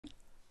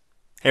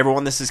Hey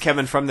everyone, this is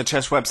Kevin from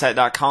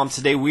thechesswebsite.com.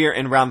 Today we are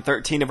in round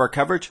 13 of our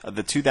coverage of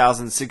the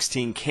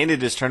 2016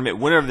 Canada's Tournament.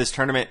 Winner of this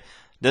tournament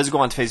does go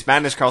on to face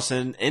Magnus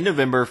Carlsen in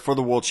November for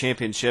the World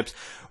Championships.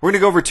 We're going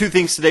to go over two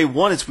things today.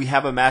 One is we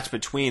have a match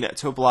between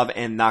Topalov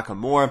and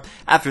Nakamura.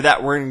 After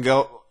that, we're going to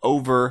go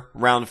over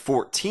round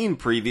 14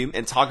 preview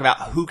and talk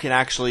about who can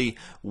actually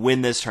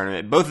win this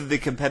tournament. Both of the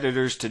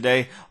competitors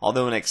today,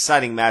 although an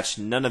exciting match,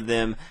 none of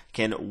them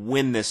can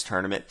win this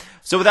tournament.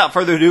 So without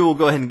further ado, we'll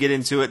go ahead and get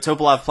into it.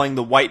 Topalov playing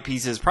the white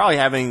pieces, probably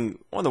having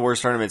one of the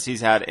worst tournaments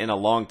he's had in a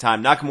long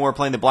time. Nakamura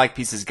playing the black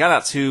pieces, got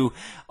out to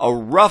a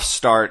rough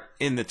start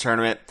in the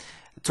tournament.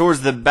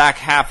 Towards the back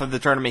half of the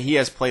tournament, he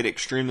has played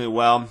extremely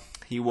well.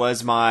 He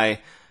was my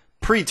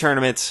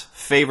pre-tournament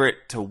favorite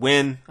to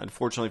win.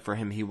 Unfortunately for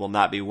him, he will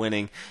not be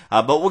winning.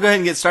 But we'll go ahead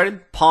and get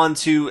started. Pawn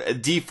to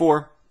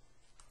d4,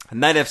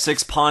 knight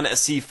f6, pawn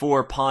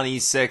c4, pawn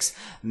e6,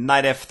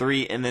 knight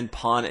f3, and then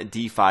pawn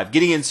d5.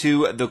 Getting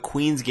into the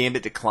Queen's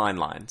Gambit decline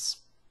lines.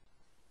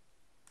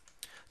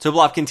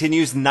 Topalov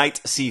continues,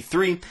 knight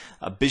c3,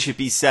 bishop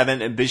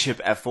e7, and bishop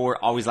f4.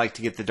 Always like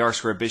to get the dark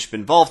square bishop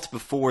involved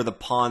before the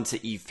pawn to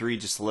e3,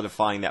 just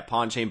solidifying that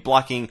pawn chain,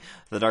 blocking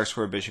the dark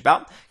square bishop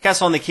out.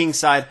 Castle on the king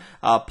side,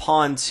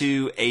 pawn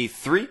to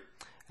a3,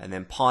 and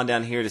then pawn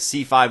down here to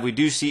c5. We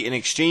do see an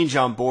exchange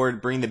on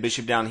board, bring the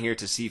bishop down here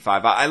to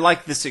c5. I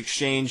like this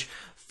exchange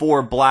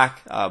for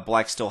black.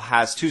 Black still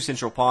has two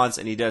central pawns,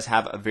 and he does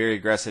have a very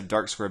aggressive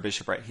dark square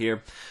bishop right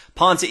here.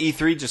 Pawn to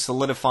e3, just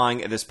solidifying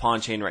this pawn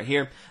chain right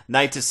here.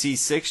 Knight to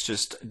c6,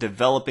 just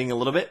developing a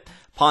little bit.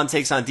 Pawn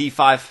takes on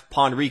d5,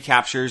 pawn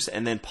recaptures,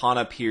 and then pawn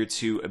up here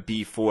to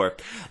b4.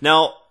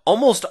 Now,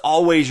 almost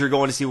always you're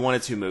going to see one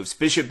of two moves.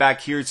 Bishop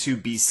back here to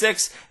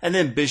b6, and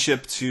then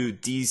bishop to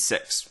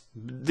d6.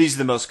 These are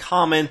the most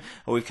common.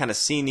 We've kind of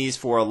seen these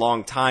for a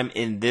long time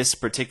in this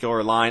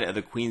particular line of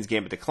the Queen's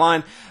Gambit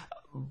decline.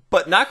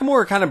 But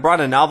Nakamura kind of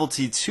brought a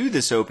novelty to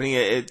this opening.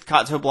 It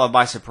caught Topalov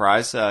by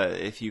surprise.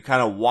 If you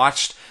kind of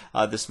watched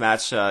this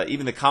match,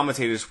 even the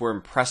commentators were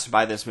impressed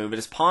by this move. It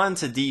is pawn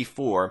to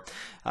d4,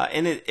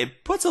 and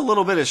it puts a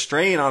little bit of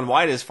strain on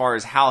White as far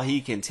as how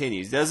he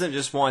continues. He doesn't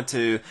just want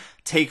to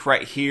take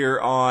right here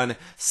on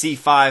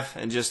c5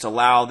 and just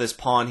allow this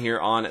pawn here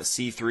on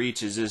c3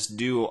 to just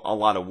do a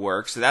lot of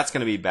work. So that's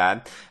going to be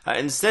bad.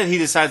 Instead, he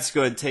decides to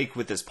go ahead and take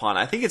with this pawn.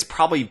 I think it's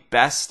probably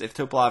best if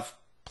Topalov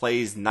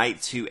plays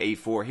knight to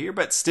a4 here,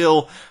 but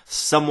still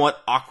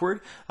somewhat awkward.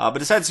 But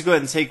decides to go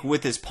ahead and take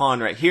with his pawn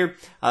right here,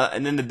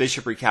 and then the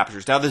bishop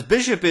recaptures. Now this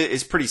bishop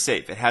is pretty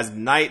safe. It has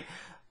knight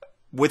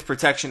with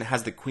protection. It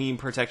has the queen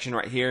protection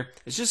right here.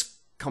 It's just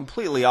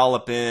completely all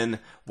up in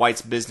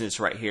White's business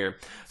right here.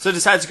 So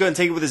decides to go ahead and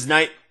take it with his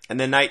knight,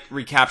 and then knight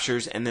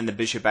recaptures, and then the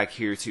bishop back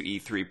here to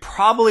e3.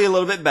 Probably a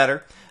little bit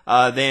better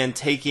than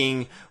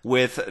taking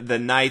with the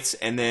knights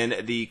and then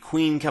the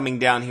queen coming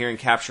down here and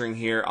capturing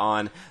here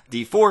on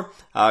d4.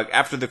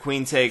 After the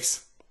queen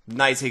takes,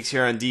 knight takes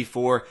here on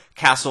d4,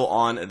 castle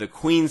on the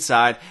queen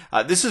side.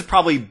 This is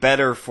probably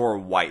better for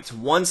White.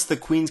 Once the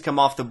queens come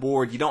off the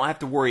board, you don't have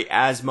to worry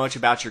as much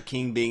about your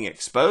king being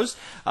exposed.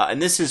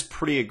 And this is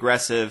pretty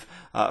aggressive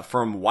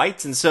from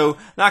White. And so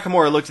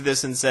Nakamura looked at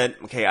this and said,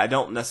 okay, I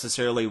don't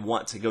necessarily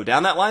want to go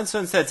down that line. So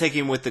instead of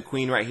taking with the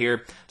queen right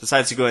here,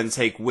 decides to go ahead and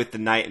take with the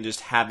knight and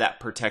just have that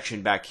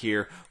protection back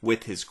here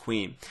with his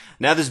queen.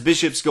 Now this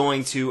bishop's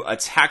going to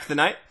attack the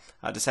knight.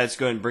 Decides to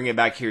go ahead and bring it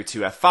back here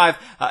to f5,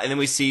 and then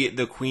we see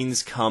the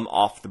queens come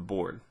off the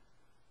board.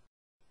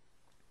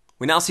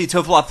 We now see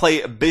Topalov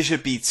play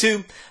bishop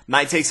b2.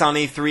 Knight takes on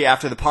a3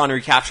 after the pawn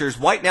recaptures.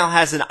 White now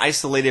has an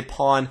isolated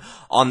pawn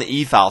on the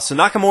e-file. So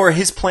Nakamura,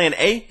 his plan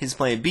A, his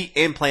plan B,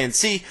 and plan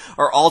C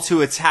are all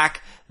to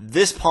attack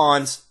this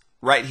pawn's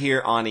right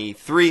here on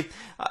e3.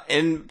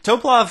 And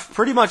Topalov,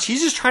 pretty much,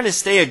 he's just trying to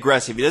stay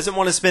aggressive. He doesn't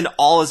want to spend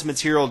all his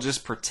material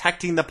just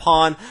protecting the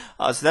pawn.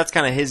 So that's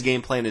kind of his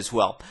game plan as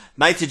well.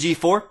 Knight to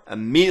g4,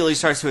 immediately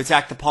starts to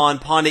attack the pawn.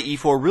 Pawn to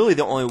e4, really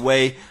the only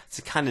way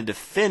to kind of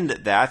defend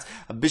that.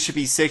 Bishop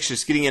e6,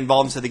 just getting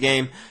involved into the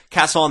game.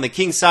 Castle on the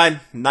king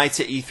side. Knight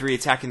to e3,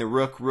 attacking the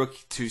rook. Rook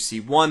to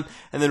c1,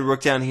 and then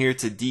rook down here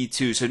to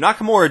d2. So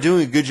Nakamura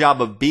doing a good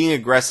job of being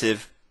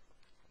aggressive.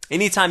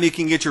 Anytime you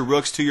can get your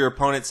rooks to your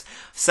opponent's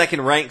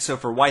second rank, so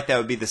for White that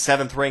would be the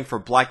 7th rank, for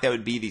Black that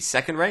would be the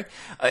 2nd rank,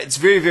 it's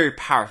very, very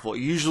powerful.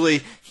 Usually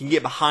you can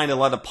get behind a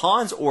lot of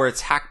pawns or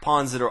attack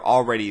pawns that are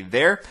already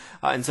there,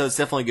 and so it's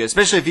definitely good,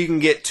 especially if you can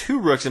get two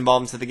rooks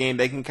involved into the game.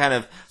 They can kind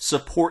of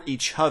support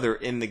each other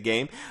in the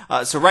game.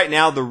 So right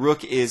now the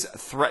rook is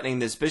threatening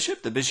this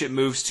bishop. The bishop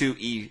moves to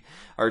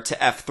to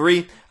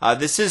f3.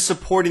 This is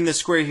supporting the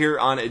square here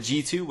on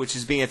g2, which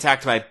is being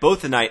attacked by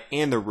both the knight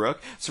and the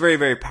rook. It's very,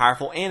 very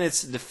powerful, and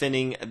it's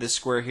defending the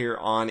square here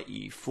on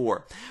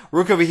e4.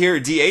 Rook over here,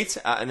 d8,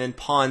 and then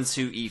pawn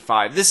to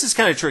e5. This is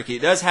kind of tricky.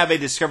 It does have a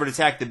discovered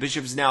attack. The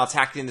bishop is now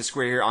attacking the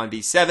square here on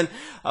b7,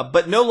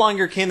 but no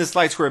longer can this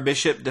light square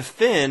bishop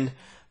defend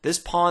this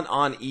pawn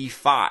on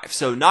e5.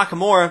 So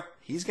Nakamura,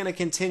 he's going to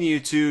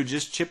continue to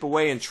just chip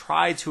away and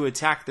try to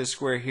attack the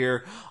square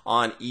here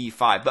on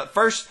e5. But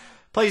first,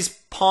 Plays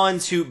pawn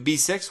to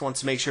b6,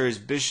 wants to make sure his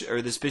bishop,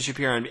 or this bishop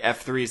here on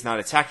f3 is not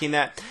attacking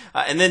that.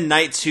 And then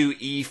knight to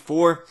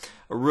e4,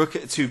 a rook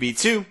to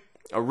b2,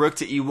 a rook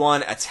to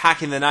e1,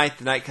 attacking the knight.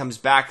 The knight comes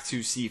back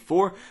to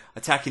c4,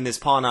 attacking this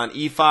pawn on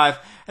e5.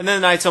 And then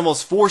the knight's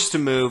almost forced to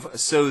move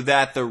so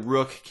that the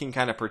rook can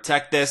kind of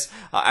protect this.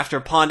 After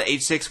pawn to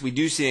h6, we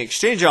do see an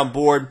exchange on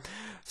board.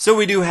 So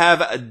we do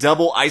have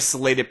double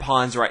isolated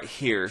pawns right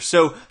here.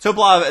 So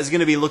Topalov is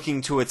going to be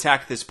looking to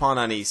attack this pawn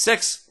on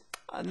e6.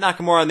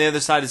 Nakamura on the other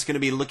side is going to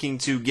be looking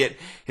to get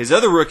his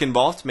other rook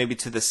involved, maybe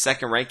to the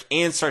second rank,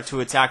 and start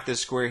to attack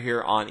this square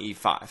here on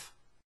e5.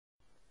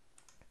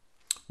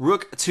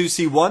 Rook to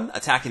c1,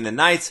 attacking the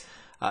knight.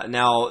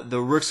 Now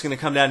the rook's going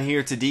to come down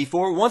here to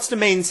d4. Wants to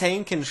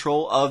maintain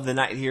control of the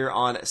knight here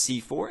on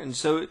c4, and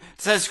so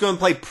decides to go and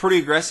play pretty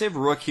aggressive.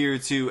 Rook here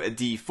to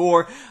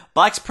d4.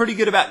 Black's pretty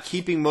good about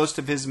keeping most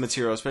of his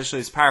material, especially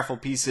his powerful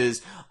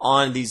pieces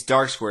on these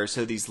dark squares,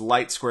 so these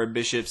light square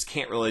bishops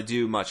can't really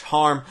do much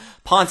harm.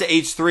 Pawn to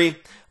h3.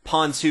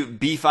 Pawn to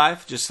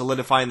b5, just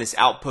solidifying this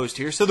outpost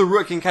here. So the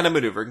rook can kind of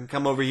maneuver. It can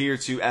come over here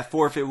to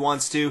f4 if it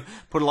wants to,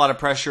 put a lot of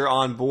pressure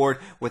on board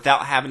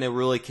without having to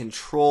really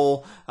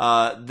control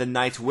the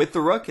knight with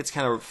the rook. It's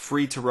kind of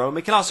free to roam.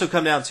 It can also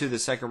come down to the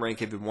second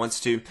rank if it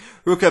wants to.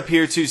 Rook up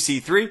here to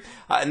c3,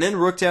 and then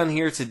rook down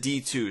here to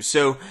d2.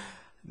 So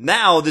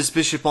now this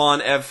bishop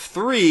on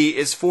f3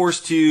 is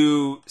forced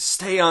to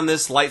stay on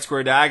this light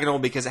square diagonal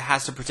because it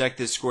has to protect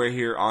this square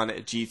here on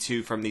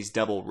g2 from these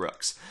double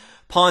rooks.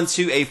 Pawn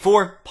to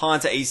a4, pawn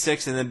to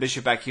a6, and then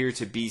bishop back here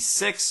to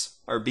b6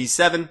 or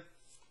b7.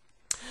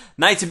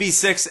 Knight to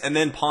b6, and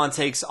then pawn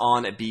takes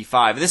on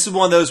b5. This is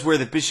one of those where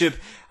the bishop,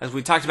 as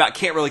we talked about,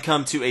 can't really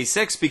come to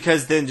a6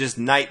 because then just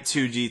knight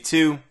to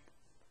g2.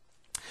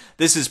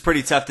 This is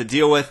pretty tough to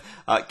deal with.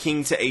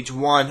 King to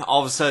h1.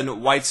 All of a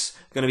sudden, white's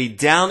going to be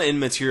down in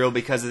material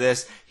because of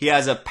this. He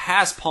has a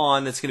pass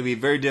pawn that's going to be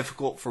very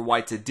difficult for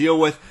white to deal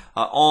with.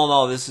 All in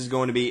all, this is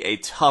going to be a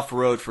tough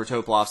road for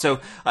Topalov. So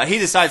he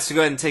decides to go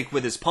ahead and take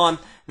with his pawn.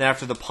 Then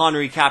after the pawn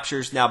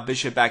recaptures, now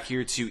bishop back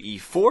here to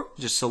e4,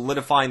 just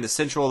solidifying the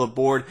central of the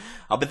board.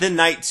 But then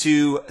knight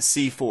to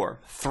c4,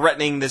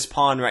 threatening this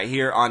pawn right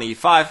here on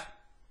e5.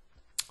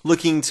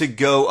 Looking to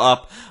go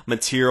up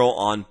material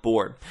on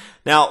board.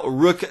 Now,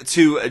 rook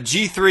to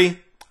g3,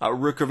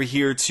 rook over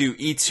here to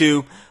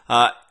e2,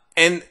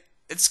 and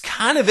it's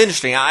kind of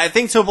interesting. I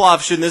think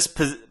Topalov should, in this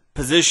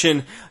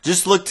position,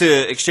 just look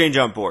to exchange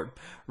on board.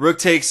 Rook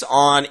takes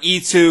on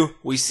e2,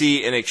 we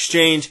see an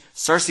exchange,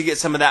 starts to get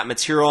some of that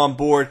material on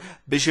board.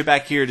 Bishop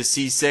back here to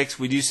c6,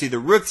 we do see the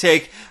rook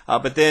take,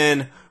 but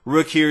then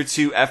rook here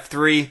to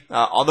f3.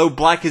 Although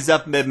black is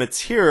up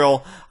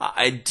mid-material,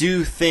 I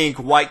do think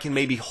white can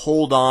maybe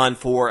hold on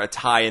for a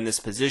tie in this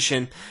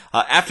position.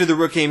 After the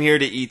rook came here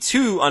to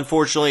e2,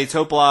 unfortunately,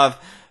 Topalov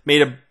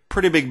made a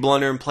pretty big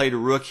blunder and played a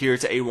rook here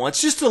to a1.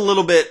 It's just a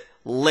little bit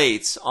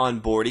late on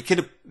board. He could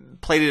have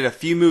played it a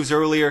few moves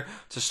earlier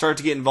to start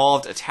to get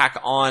involved, attack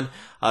on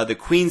the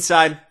queen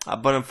side,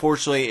 but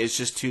unfortunately it's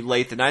just too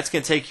late. The knight's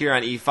going to take here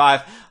on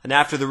e5, and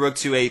after the rook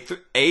to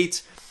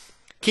a8,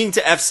 king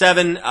to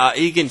f7,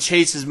 he can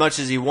chase as much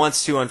as he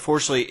wants to.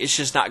 Unfortunately, it's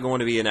just not going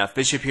to be enough.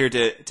 Bishop here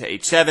to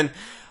h7,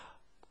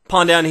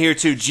 pawn down here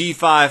to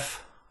g5,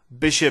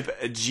 bishop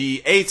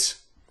g8,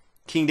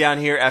 king down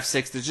here,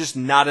 f6. There's just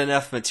not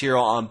enough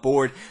material on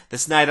board.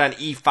 This knight on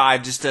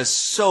e5 just does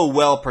so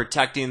well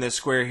protecting this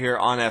square here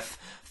on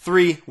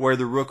f3, where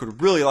the rook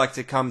would really like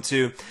to come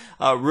to.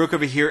 Rook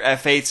over here,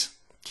 f8,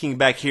 king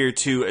back here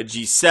to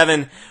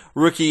g7,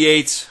 rook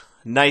e8,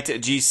 knight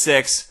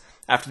g6.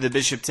 After the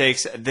bishop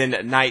takes,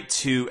 then knight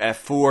to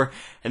f4.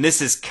 And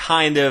this is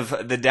kind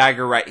of the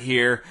dagger right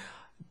here.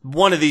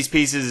 One of these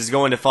pieces is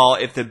going to fall.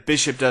 If the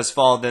bishop does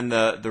fall, then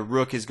the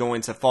rook is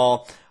going to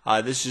fall.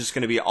 This is just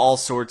going to be all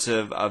sorts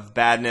of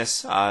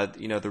badness.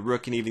 The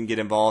rook can even get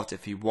involved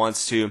if he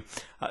wants to.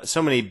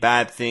 So many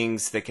bad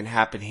things that can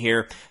happen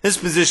here. This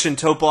position,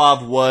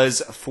 Topalov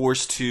was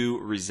forced to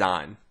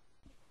resign.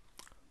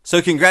 So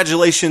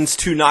congratulations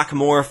to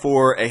Nakamura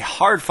for a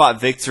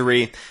hard-fought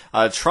victory,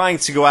 trying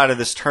to go out of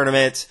this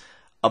tournament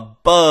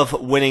above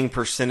winning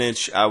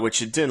percentage,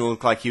 which it didn't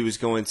look like he was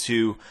going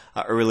to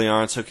early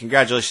on. So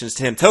congratulations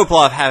to him.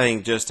 Topalov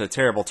having just a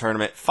terrible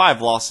tournament.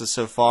 5 losses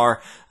so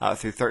far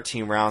through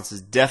 13 rounds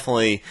is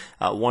definitely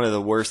one of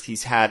the worst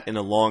he's had in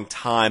a long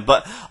time.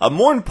 But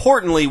more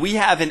importantly, we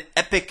have an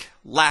epic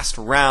last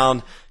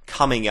round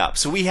coming up.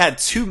 So we had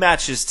 2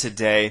 matches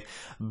today.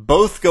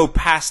 Both go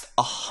past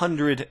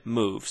 100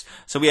 moves.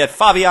 So we had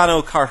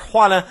Fabiano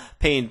Caruana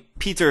playing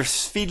Peter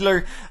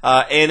Svidler,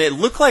 and it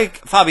looked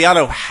like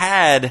Fabiano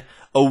had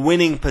a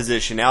winning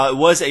position. Now, it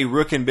was a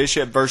rook and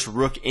bishop versus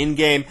rook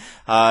in-game.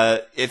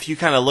 If you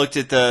kind of looked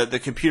at the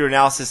computer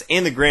analysis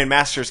and the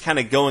grandmasters kind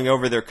of going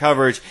over their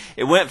coverage,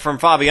 it went from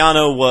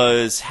Fabiano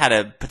had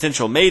a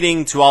potential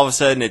mating to all of a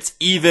sudden it's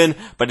even,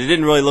 but it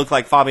didn't really look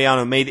like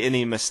Fabiano made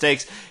any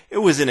mistakes. It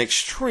was an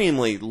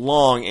extremely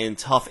long and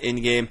tough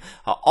in-game.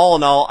 All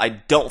in all, I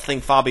don't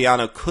think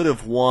Fabiano could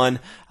have won,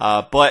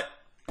 but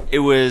it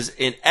was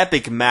an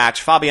epic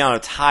match. Fabiano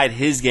tied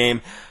his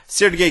game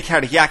Sergei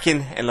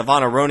Karyakin and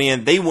Levan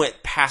Aronian, they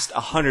went past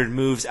 100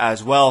 moves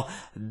as well.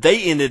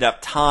 They ended up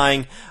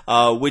tying,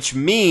 which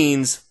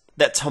means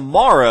that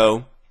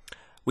tomorrow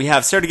we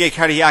have Sergei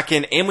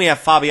Karyakin and we have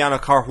Fabiano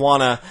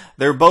Caruana.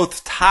 They're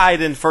both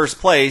tied in first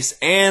place,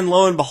 and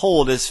lo and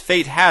behold, as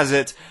fate has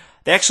it,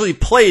 they actually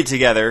played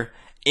together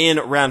in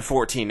round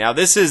 14. Now,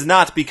 this is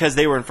not because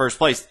they were in first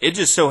place. It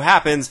just so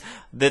happens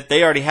that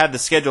they already had the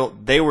schedule.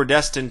 They were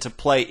destined to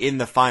play in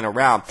the final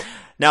round.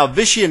 Now,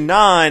 Vishy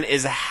Anand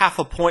is a half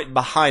a point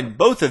behind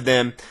both of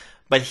them,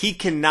 but he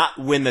cannot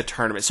win the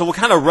tournament. So we'll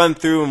kind of run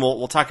through, and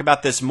we'll talk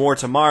about this more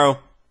tomorrow.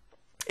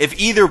 If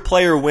either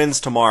player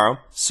wins tomorrow,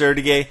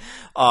 Sergei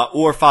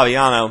or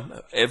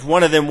Fabiano, if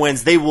one of them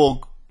wins, they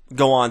will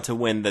go on to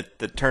win the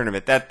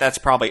tournament. That's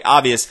probably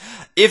obvious.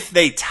 If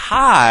they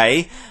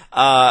tie,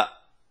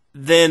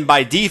 then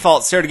by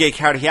default, Sergei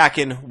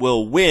Karyakin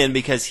will win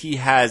because he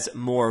has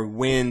more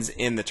wins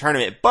in the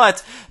tournament.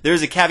 But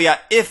there's a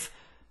caveat. If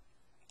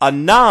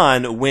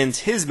Anand wins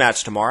his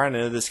match tomorrow, I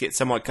know this gets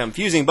somewhat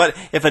confusing, but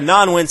if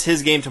Anand wins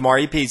his game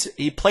tomorrow,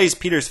 he plays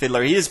Peter's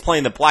Fiddler. He is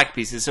playing the black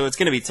pieces, so it's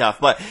going to be tough.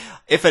 But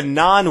if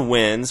Anand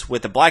wins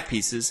with the black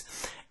pieces,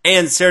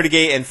 and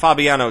Sergei and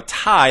Fabiano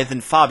tie,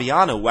 then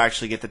Fabiano will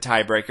actually get the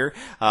tiebreaker.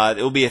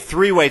 It will be a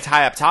three-way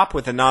tie up top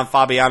with Anand,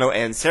 Fabiano,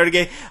 and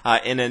Sergei,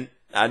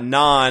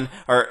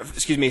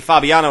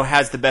 Fabiano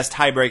has the best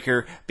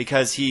tiebreaker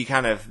because he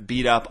kind of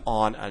beat up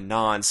on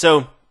Anand.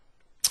 So,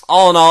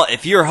 all in all,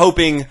 if you're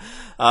hoping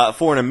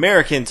for an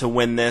American to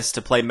win this,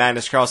 to play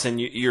Magnus Carlsen,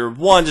 you're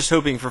just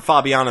hoping for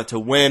Fabiano to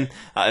win.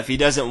 If he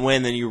doesn't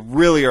win, then you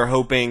really are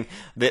hoping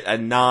that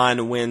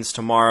Anand wins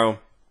tomorrow,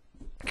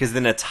 because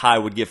then a tie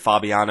would give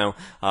Fabiano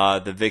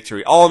the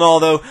victory. All in all,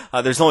 though,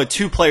 there's only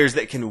two players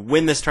that can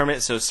win this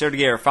tournament, so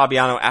Sergei or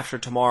Fabiano after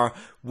tomorrow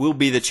will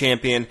be the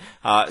champion.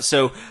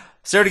 So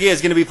Sergei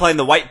is going to be playing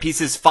the white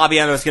pieces.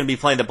 Fabiano is going to be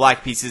playing the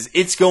black pieces.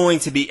 It's going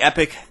to be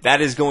epic. That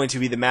is going to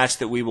be the match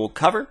that we will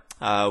cover.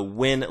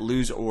 Win,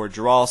 lose, or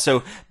draw.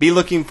 So be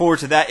looking forward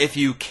to that if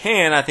you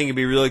can. I think it'd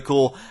be really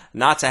cool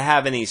not to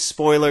have any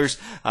spoilers.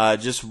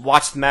 Just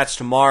watch the match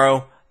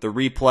tomorrow, the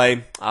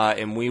replay,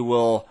 and we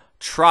will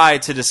try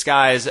to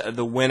disguise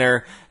the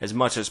winner as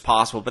much as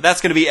possible. But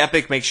that's going to be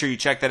epic. Make sure you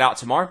check that out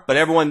tomorrow. But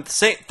everyone,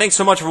 thanks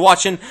so much for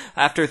watching.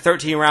 After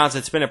 13 rounds,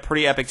 it's been a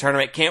pretty epic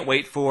tournament. Can't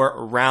wait for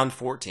round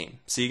 14.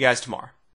 See you guys tomorrow.